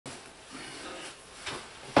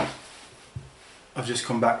I've just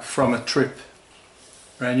come back from a trip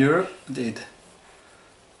around Europe. I did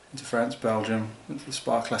into France, Belgium, went to the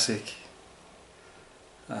Spa Classic,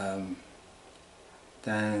 down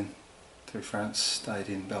through France, stayed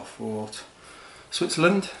in Belfort,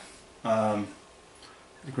 Switzerland, the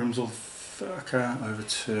Grimsel Furka, over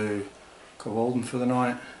to Walden for the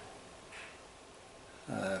night,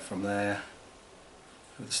 from there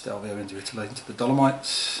over the Stelvio into Italy, into the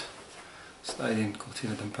Dolomites, stayed in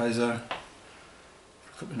Cortina d'Ampezzo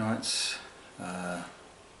for a couple of nights,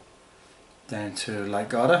 down to Lake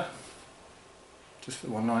Garda just for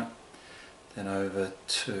one night, then over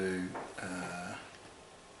to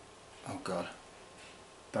oh god,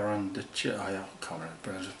 Baron de Ch I can't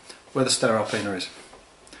remember where the Stellar Alpina is.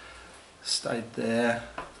 Stayed there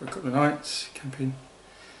for a couple of nights camping,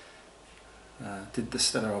 did the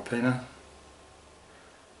Stellar Alpina,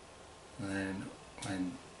 and then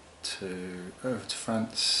went over to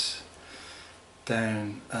France,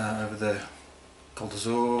 down over the Col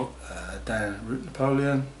d'Azur, down Route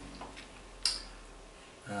Napoleon,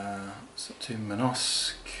 up to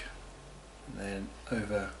Manosque, and then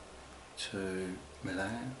over to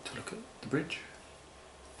Milan to look at the bridge,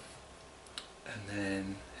 and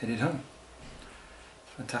then headed home.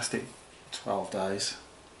 Fantastic 12 days,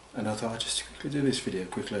 and I thought I'd just quickly do this video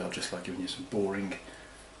quickly. I'll just like giving you some boring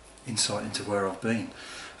insight into where I've been,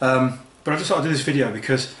 but I just thought I'd do this video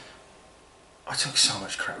because I took so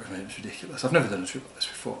much crap with me, it was ridiculous. I've never done a trip like this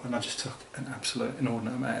before, and I just took an absolute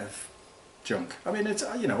inordinate amount of junk. I mean, it's,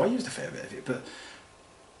 you know, I used a fair bit of it, but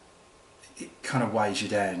it kind of weighs you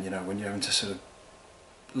down, you know, when you're having to sort of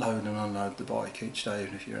load and unload the bike each day,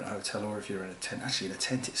 even if you're in a hotel or if you're in a tent. Actually, in a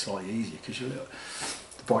tent it's slightly easier because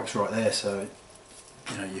the bike's right there, so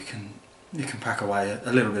you know you can pack away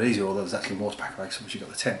a little bit easier. Although there's actually more to pack away because you've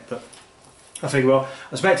got the tent. But I figured, well,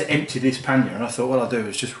 I was about to empty this pannier, and I thought what I'll do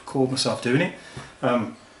is just record myself doing it,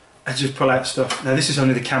 and just pull out stuff. Now this is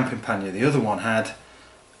only the camping pannier. The other one had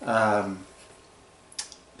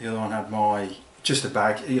my just a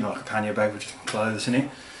bag, you know, like a pannier bag with just my clothes in it.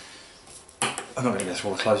 I'm not going to guess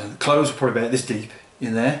all the clothes. The clothes were probably about this deep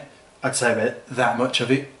in there. I'd say about that much of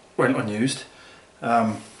it went unused.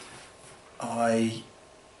 I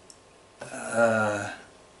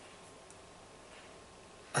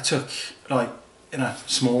took, like, you know,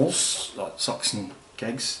 smalls like socks and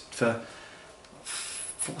kegs for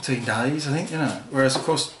 14 days, I think, you know. Whereas of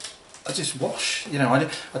course I just wash, you know.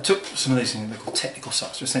 I took some of these things they're called technical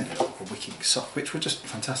socks, just essentially like a wicking sock, which were just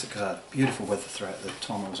fantastic because I had beautiful weather throughout the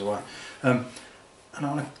time I was away. And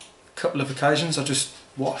on a couple of occasions I just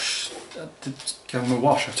washed. I did go in my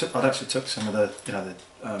wash. I'd actually took some of the, you know,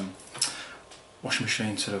 the washing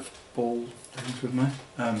machine sort of ball things with me.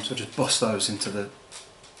 So I just bust those into the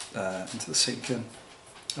sink and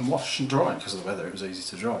wash and dry. Because of the weather, it was easy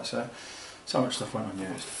to dry. So much stuff went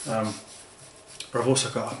unused. But I've also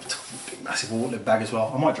got a big massive Ortlieb bag as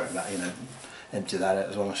well. I might drag that, you know, empty that out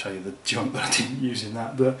as well and show you the junk that I didn't use in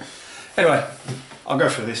that. But anyway, I'll go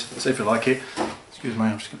through this, see if you like it. Excuse me,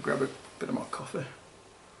 I'm just going to grab a bit of my coffee.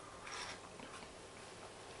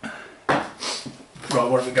 Right,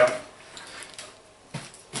 what have we got?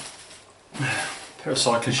 Pair of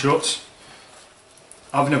cycling shorts.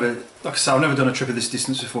 I've never, like I say, I've never done a trip of this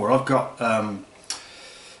distance before. I've got an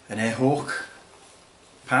Airhawk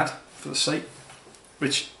pad for the seat,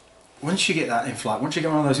 which once you get that in flight, once you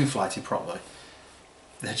get one of those inflated properly,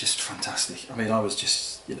 they're just fantastic. I mean, I was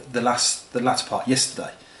just, you know, the latter part,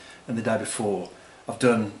 yesterday and the day before, I've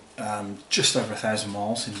done just over 1,000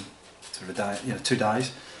 miles in sort of a day, you know, 2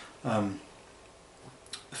 days.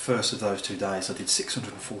 The first of those 2 days I did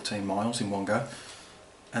 614 miles in one go,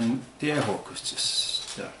 and the Airhawk was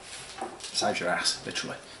just, you know, saves your ass,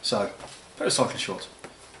 literally. So, pair of cycling shorts,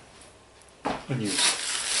 unused.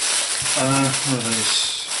 What are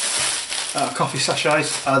these? Coffee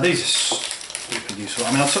sachets. These are super useful.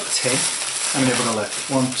 I mean, I took 10. How many have I got left?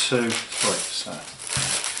 1, 2, 3.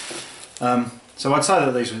 So I'd say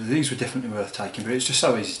that these were definitely worth taking, but it's just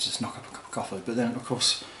so easy to just knock up a cup of coffee. But then, of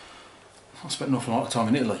course, I spent an awful lot of time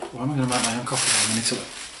in Italy. Why am I going to make my own coffee when I'm in Italy?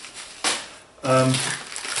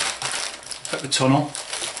 At the tunnel,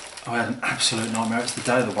 I had an absolute nightmare. It's the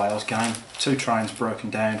day of the Wales game. 2 trains broken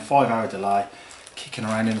down, 5-hour delay, kicking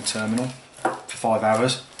around in a terminal for 5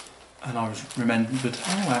 hours. And I remembered,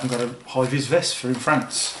 oh, I haven't got a high-vis vest for in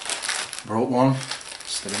France. Brought one,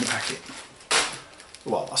 still in the packet.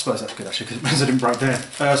 Well, I suppose that's good actually because it means I didn't break down.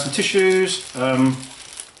 Some tissues. I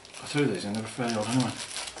threw these in, they were fairly old anyway.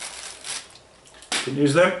 Didn't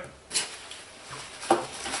use them. I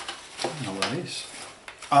don't know what that is.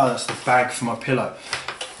 Oh, that's the bag for my pillow.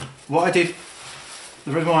 What I did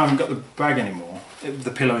the reason why I haven't got the bag anymore,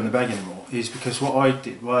 the pillow in the bag anymore, is because what I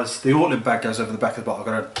did was the Ortlieb bag goes over the back of the bottle.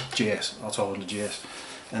 I've got a GS, I'll tell them the GS,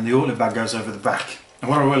 and the Ortlieb bag goes over the back. And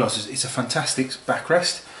what I realised is it's a fantastic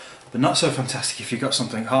backrest, but not so fantastic if you've got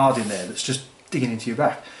something hard in there that's just digging into your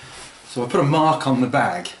back. So I put a mark on the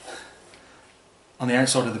bag, on the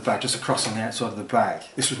outside of the bag, just across on the outside of the bag.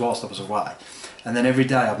 This was whilst I was away. And then every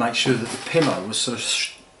day I'd make sure that the pillow was sort of,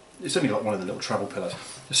 it's only like one of the little travel pillows,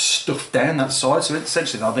 just stuffed down that side, so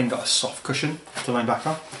essentially I then got a soft cushion to lean back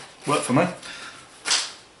on. Worked for me.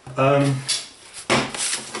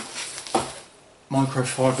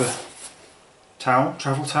 Microfiber towel,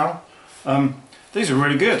 travel towel. These are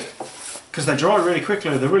really good because they dry really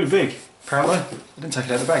quickly. They're really big. Apparently, I didn't take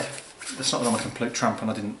it out of the bag. It's not that I'm a complete tramp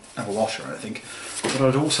and I didn't have a washer or anything. But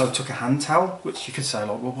I'd also took a hand towel, which you could say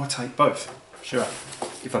like, well, why take both? Sure.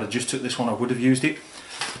 If I'd have just took this one, I would have used it.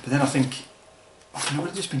 But then I think, it would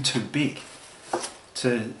have just been too big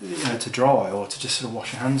to, to dry or to just sort of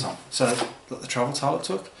wash your hands on. So like the travel towel I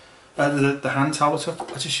took, the hand towel I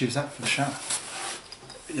took, I just used that for the shower.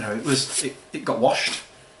 It got washed.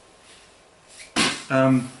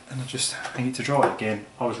 And I just hang it to dry again.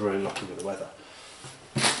 I was really lucky with the weather.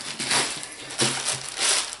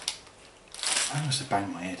 I must have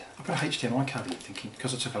banged my head. I put a HDMI cable in thinking,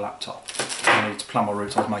 because I took a laptop, I needed to plan my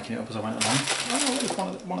route, I was making it up as I went along.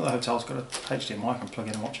 Oh, one of the hotels got a HDMI I can plug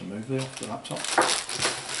in and watch a movie off the laptop.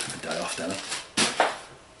 A day off, Danny.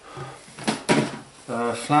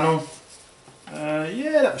 Flannel.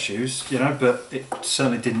 Yeah, that was used, but it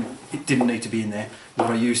certainly didn't need to be in there.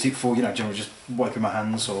 What I used it for, generally just wiping my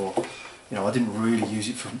hands, or I didn't really use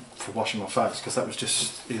it for washing my face, because that was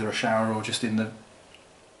just either a shower or just in the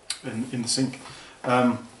sink.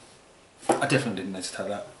 I definitely didn't need to take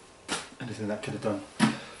that. Anything that could have done.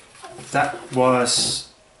 That's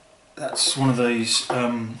one of these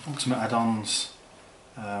ultimate add-ons.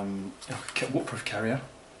 Waterproof carrier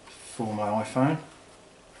for my iPhone.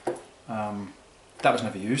 That was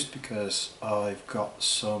never used because I've got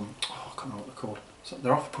some, I can't remember what they're called. So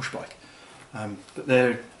they're off a push bike, but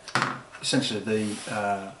they're essentially the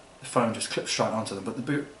phone just clips straight onto them. But the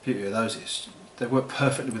beauty of those is they work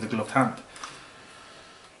perfectly with a gloved hand.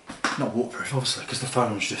 Not waterproof, obviously, because the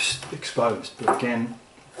phone's just exposed. But again,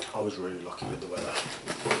 I was really lucky with the weather.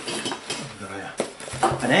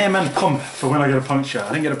 An airman pump for when I get a puncture. I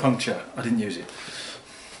didn't get a puncture. I didn't use it.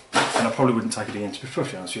 And I probably wouldn't take it again, to be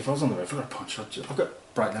perfectly honest with you. If I was on the road, if I got a punch, I've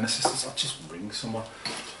got breakdown assistance, I'd just ring someone.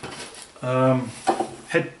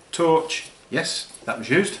 Head torch, yes, that was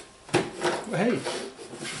used. Well, hey,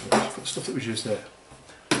 got the stuff that was used there.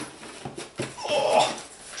 Oh,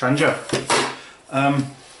 Tranjo. I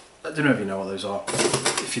don't know if you know what those are.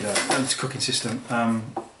 If you don't, it's a cooking system.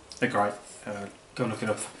 They're great. Go look it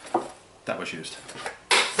up. That was used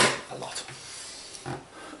a lot.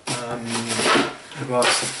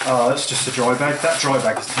 That's just a dry bag. That dry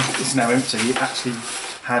bag is now empty. It actually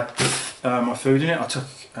had my food in it. I took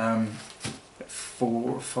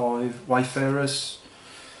 4 or 5 wayfarers,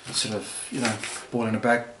 sort of, ball in a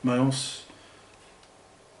bag meals.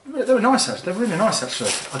 They were nice actually. They were really nice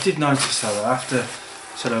actually. I did notice though after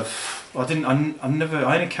I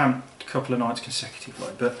only camped a couple of nights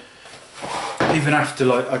consecutively, but even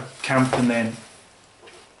after I'd camp and then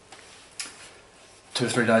 2 or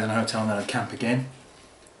 3 days in a hotel and then I'd camp again.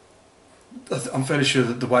 I'm fairly sure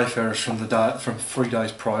that the wayfarers from 3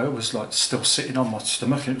 days prior was still sitting on my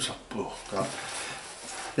stomach, and it was like, oh god.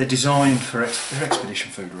 They're designed for they're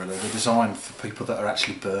expedition food really. They're designed for people that are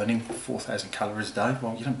actually burning 4,000 calories a day.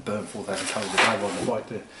 Well, you don't burn 4,000 calories a day while on the bike,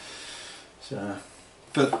 do you? So,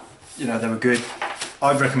 but they were good.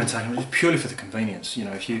 I'd recommend taking them purely for the convenience.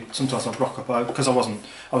 Sometimes I'd rock up because I was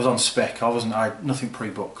on spec. I had nothing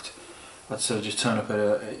pre-booked. I'd sort of just turn up at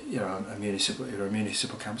a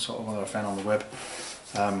municipal campsite or one that I found on the web.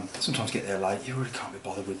 Sometimes get there late. You really can't be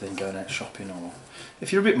bothered with then going out shopping, or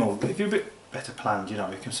if you're a bit better planned, you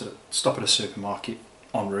can sort of stop at a supermarket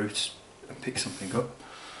en route and pick something up.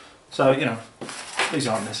 So these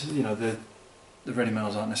aren't necessary. The ready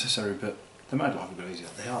meals aren't necessary, but they made life a bit easier.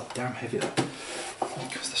 They are damn heavy though,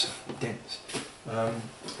 because they're so dense.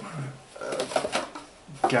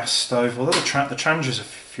 Gas stove, although the Tranger's a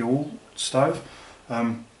fuel stove,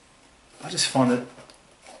 I just find that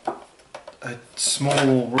a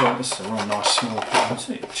small, this is a real nice small pot, it's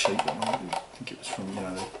a cheap one, I think it was from,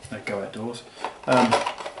 they go outdoors.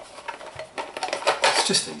 It's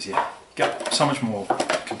just easier, get so much more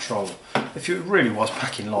control. If it really was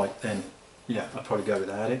packing light, then yeah, I'd probably go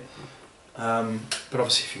without it. But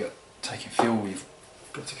obviously if you're taking fuel, you've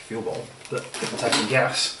got to take a fuel bottle, but if you're taking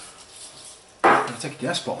gas, I'll take a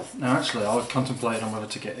gas bottle. Now actually I would contemplate on whether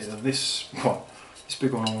to get either this one, this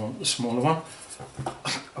big one or the smaller one.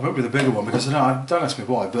 I went with the bigger one because don't ask me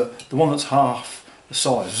why, but the one that's half the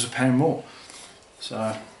size was £1 more.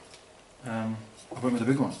 So I went with the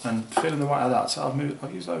big one, and feeling the weight of that, so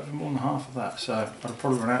I've used over more than half of that, so I'd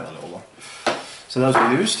probably run out of that little one. So those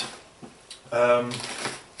were used. God,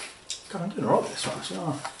 I'm doing alright with this one actually,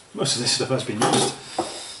 aren't I? Most of this stuff has been used.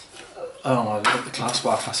 Oh, I've got the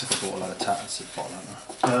Bar Classic, I bought a load of tablets at the bottom, haven't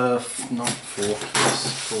I? Not fork, yes,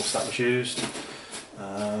 of course that was used.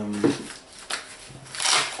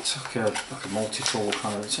 Took like a multi-tool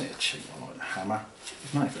kind of, it's a cheap one, like a hammer.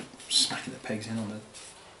 It's made for smacking the pegs in on the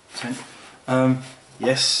tent.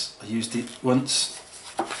 Yes, I used it once.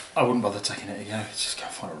 I wouldn't bother taking it again, I'd just go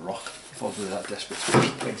and find a rock if I was really that desperate to push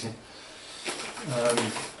the pegs in.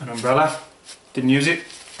 An umbrella, didn't use it.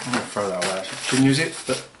 I'm going to throw that away actually. Didn't use it,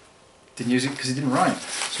 but didn't use it because it didn't rain.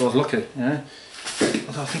 So I was lucky, yeah.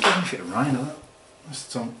 Although I think even if it rained, I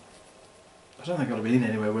don't think I'd have been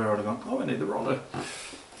anywhere where I'd have gone, oh I need the roller.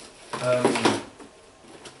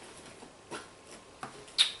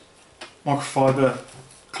 Microfiber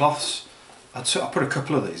cloths. I put a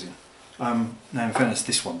couple of these in. Now in fairness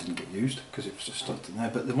this one didn't get used because it was just stuck in there,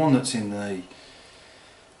 but the one that's in my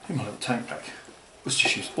little tank pack was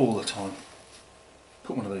just used all the time.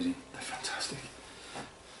 Put one of these in, they're fantastic.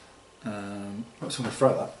 So I'm going to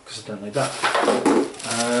throw that because I don't need that.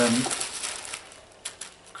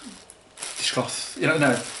 Dishcloth,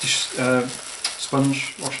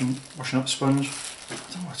 sponge, washing up sponge. I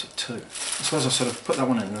don't know why I took two. I suppose I sort of put that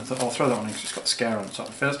one in and I thought, I'll throw that one in because it's got the scare on the top.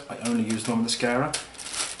 First, I only used the one with the scare.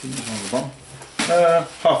 Didn't use one on the bottom.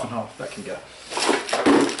 Half and half, that can go.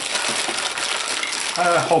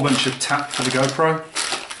 A whole bunch of tap for the GoPro.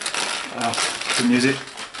 Didn't use it.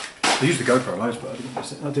 I used the GoPro loads, but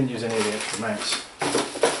I didn't use any of the extra mounts.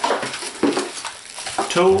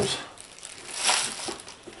 Tools.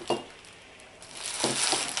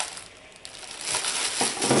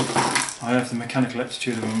 I have the mechanical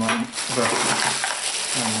aptitude of my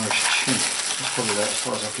chin. That's probably about as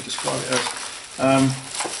far as I could describe it as.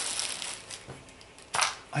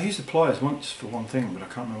 I used the pliers once for one thing, but I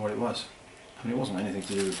can't remember what it was. I mean, it wasn't anything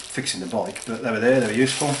to do with fixing the bike, but they were there, they were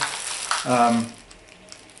useful. I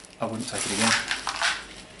wouldn't take it again.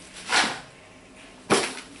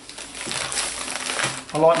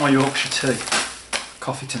 I like my Yorkshire tea.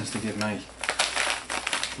 Coffee tends to give me,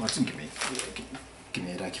 well, it doesn't give me a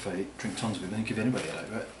headache if I drink tons of it. It doesn't give anybody a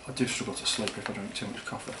headache, but I do struggle to sleep if I drink too much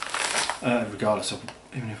coffee. Regardless of,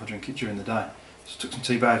 even if I drink it during the day. Just took some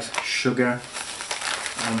tea bags, sugar.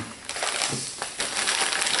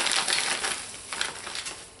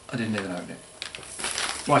 I didn't even open it.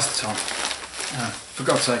 Waste of time. For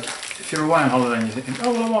God's sake, if you're away on holiday and you're thinking,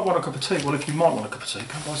 oh well I might want a cup of tea, well if you might want a cup of tea,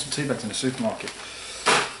 go and buy some tea bags in the supermarket.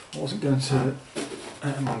 I wasn't going to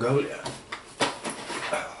Mongolia.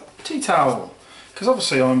 Tea towel, because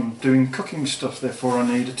obviously I'm doing cooking stuff, therefore I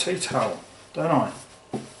need a tea towel, don't I?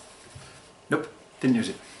 Nope, didn't use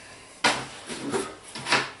it.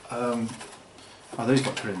 Oh, these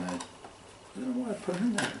got put in there. I don't know why I put them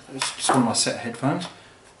in there. It's just one of my set of headphones.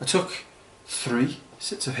 I took 3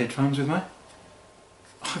 sets of headphones with me.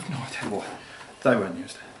 I have no idea why. They weren't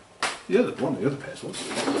used. One of the other pairs was.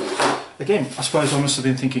 Again, I suppose I must have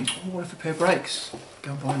been thinking, oh, what if a pair breaks?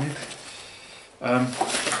 Go and buy a new pair.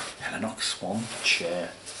 Helinox one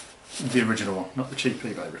chair. The original one, not the cheap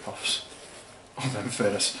eBay rip-offs. Although in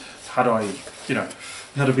fairness, had I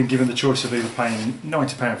been given the choice of either paying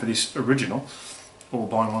 £90 for this original or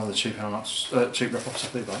buying one of the cheap Helinox, cheap rip-offs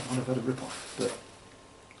of eBay, I'd have had a rip-off. But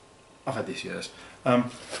I've had this years.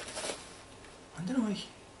 When did I?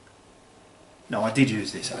 No, I did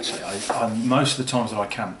use this actually. Most of the times that I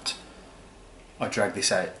camped, I dragged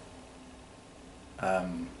this out.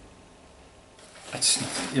 It's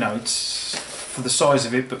nothing, it's for the size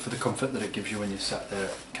of it, but for the comfort that it gives you when you're sat there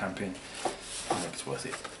camping, I think it's worth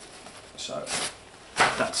it. So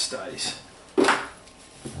that stays.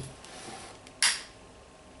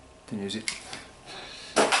 Didn't use it.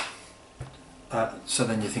 So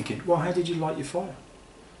then you're thinking, well, how did you light your fire?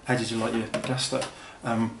 How did you light your gas stove?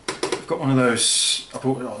 I've got one of those. I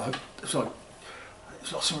bought it. It's like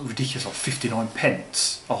something ridiculous, like 59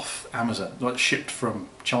 pence off Amazon, like shipped from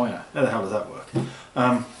China. How the hell does that work?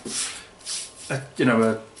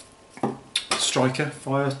 A striker,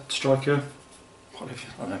 fire striker, whatever,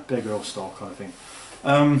 I don't know, Bear Grylls style kind of thing.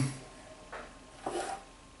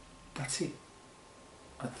 That's it.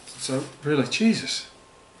 So really, Jesus,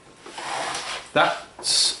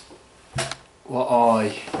 that's what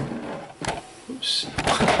I. Oops.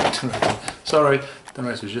 Sorry, don't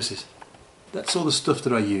know if it was justice. That's all the stuff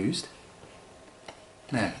that I used.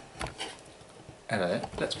 Now, Anyway,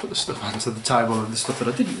 let's put the stuff onto the table of the stuff that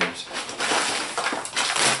I didn't use.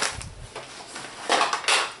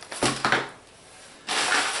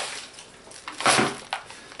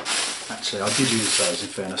 Actually, I did use those in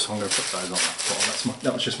fairness, so I'm going to put those on that bottle.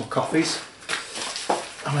 That was just my coffees.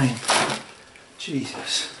 I mean,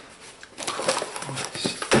 Jesus.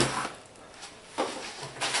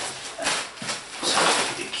 So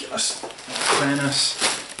ridiculous. In fairness,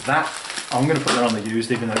 that, I'm going to put that on the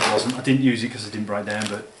used, even though it wasn't. I didn't use it because it didn't break down,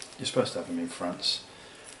 but you're supposed to have them in France.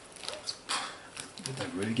 Did they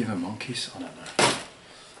really give them monkeys? I don't know. I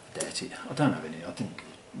doubt it. I don't have any. I think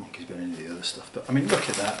monkeys better than any of the other stuff. But I mean, look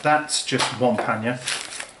at that. That's just one pannier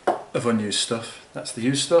of unused stuff. That's the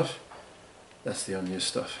used stuff. That's the unused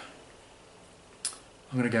stuff.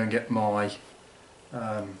 I'm going to go and get my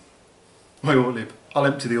my Ortlieb. I'll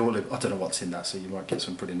empty the Ortlieb. I don't know what's in that, so you might get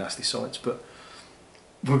some pretty nasty sights. But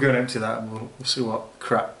we'll go and empty that, and we'll see what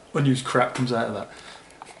crap, unused crap, comes out of that.